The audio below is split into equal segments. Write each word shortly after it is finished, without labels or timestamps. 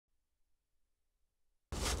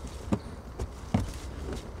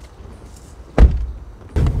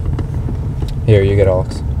Here, you get aux.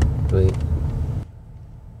 Wait.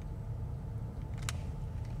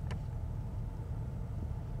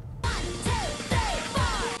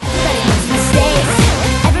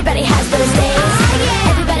 Everybody has those days.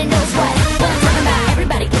 Everybody knows what I'm talking about.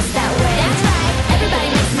 Everybody gets that way. That's right. Everybody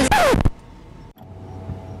makes mistakes.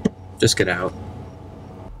 Just get out.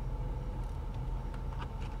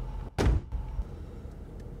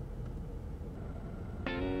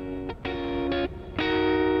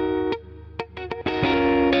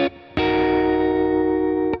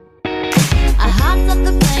 I hopped off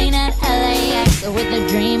the plane at LAX with a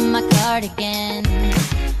dream, my cardigan.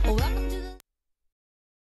 Welcome to the...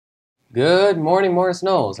 Good morning, Morris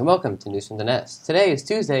Knolls, and welcome to News from the Nest. Today is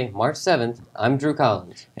Tuesday, March 7th. I'm Drew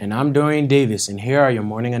Collins. And I'm Dorian Davis, and here are your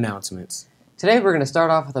morning announcements. Today we're going to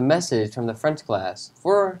start off with a message from the French class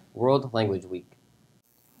for World Language Week.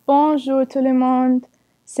 Bonjour tout le monde.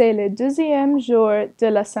 C'est le deuxième jour de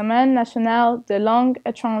la Semaine nationale de langue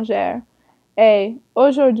étrangère et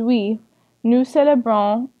aujourd'hui, nous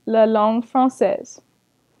célébrons la langue française.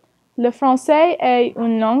 Le français est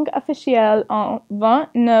une langue officielle en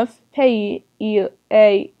 29 pays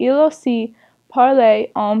et il est aussi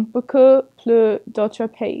parlé en beaucoup plus d'autres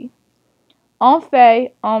pays. En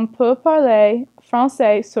fait, on peut parler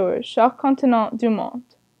français sur chaque continent du monde.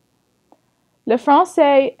 Le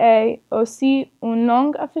français est aussi une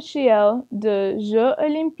langue officielle des Jeux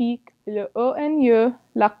olympiques, le ONU,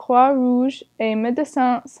 la Croix-Rouge et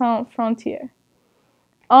Médecins sans frontières.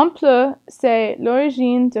 En plus, c'est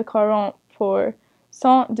l'origine de 40%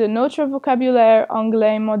 de notre vocabulaire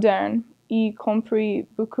anglais moderne, y compris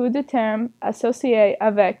beaucoup de termes associés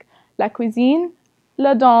avec la cuisine,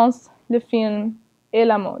 la danse, le film et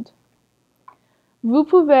la mode. Vous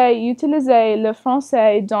pouvez utiliser le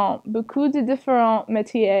français dans beaucoup de différents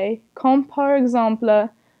métiers, comme par exemple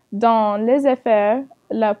dans les affaires,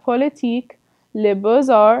 la politique, les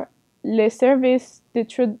beaux-arts, les services de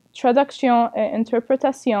traduction et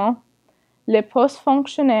interprétation, les postes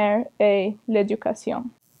fonctionnaires et l'éducation.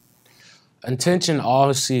 Attention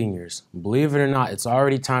all seniors. Believe it or not, it's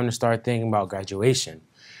already time to start thinking about graduation.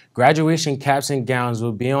 Graduation caps and gowns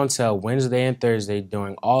will be on sale Wednesday and Thursday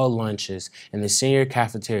during all lunches in the senior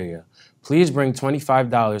cafeteria. Please bring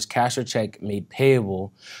 $25 cash or check made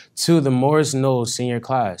payable to the Morris Knolls senior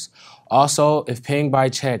class. Also, if paying by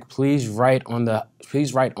check, please write on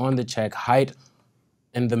the check height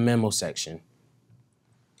in the memo section.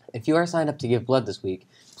 If you are signed up to give blood this week,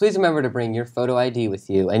 please remember to bring your photo ID with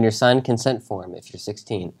you and your signed consent form if you're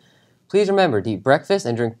 16. Please remember to eat breakfast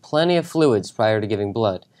and drink plenty of fluids prior to giving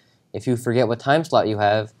blood. If you forget what time slot you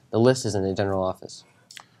have, the list is in the general office.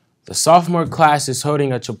 The sophomore class is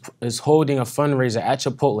holding a fundraiser at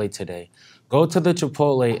Chipotle today. Go to the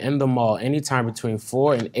Chipotle in the mall anytime between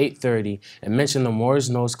 4 and 8:30 and mention the Morris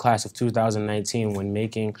Knolls class of 2019 when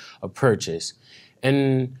making a purchase,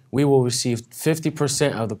 and we will receive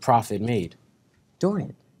 50% of the profit made.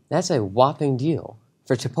 Dorian, that's a whopping deal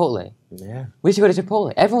for Chipotle. Yeah. We should go to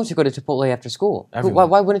Chipotle. Everyone should go to Chipotle after school.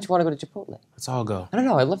 Why wouldn't you want to go to Chipotle? Let's all go. I don't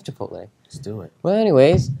know. I love Chipotle. Let's do it. Well,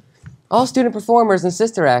 anyways, all student performers in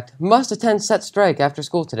Sister Act must attend set strike after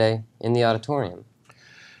school today in the auditorium.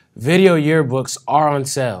 Video yearbooks are on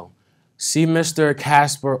sale. See Mr.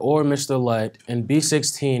 Casper or Mr. Lutt and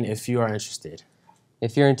B16 if you are interested.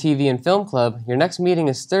 If you're in TV and Film Club, your next meeting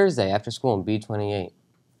is Thursday after school in B28.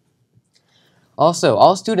 Also,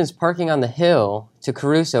 all students parking on the hill to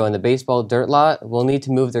Caruso in the baseball dirt lot will need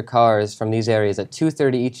to move their cars from these areas at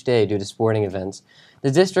 2:30 each day due to sporting events.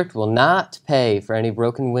 The district will not pay for any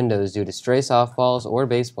broken windows due to stray softballs or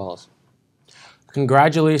baseballs.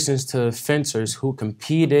 Congratulations to the fencers who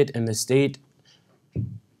competed in the state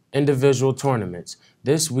individual tournaments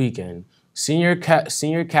this weekend. Senior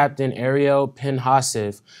captain Ariel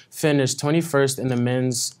Pinhasif finished 21st in the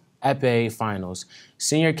men's épée finals.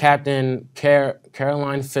 Senior captain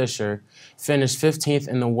Caroline Fisher finished 15th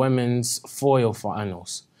in the women's foil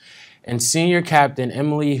finals. And senior captain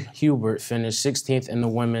Emily Hubert finished 16th in the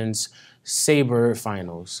women's saber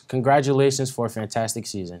finals. Congratulations for a fantastic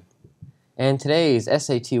season. And today's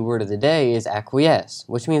SAT word of the day is acquiesce,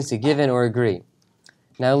 which means to give in or agree.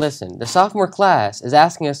 Now listen, the sophomore class is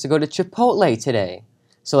asking us to go to Chipotle today.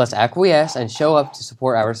 So let's acquiesce and show up to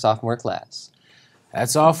support our sophomore class.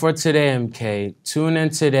 That's all for today, MK. Tune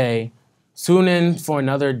in for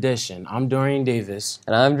another edition. I'm Dorian Davis.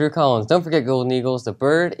 And I'm Drew Collins. Don't forget, Golden Eagles, the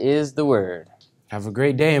bird is the word. Have a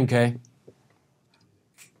great day, MK.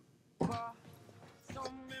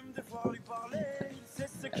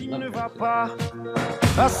 Qui ne va pas,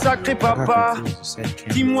 ah sacré papa,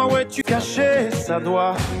 dis-moi où es-tu caché, ça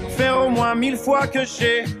doit faire au moins 1000 fois que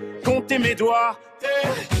j'ai compté mes doigts.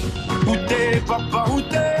 Où t'es, papa, où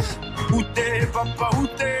t'es? Où t'es, papa, où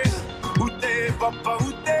t'es? Où t'es, papa,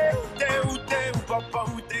 où t'es? Où t'es, où t'es, où papa,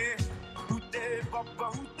 où t'es? Où t'es, papa,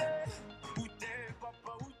 où t'es?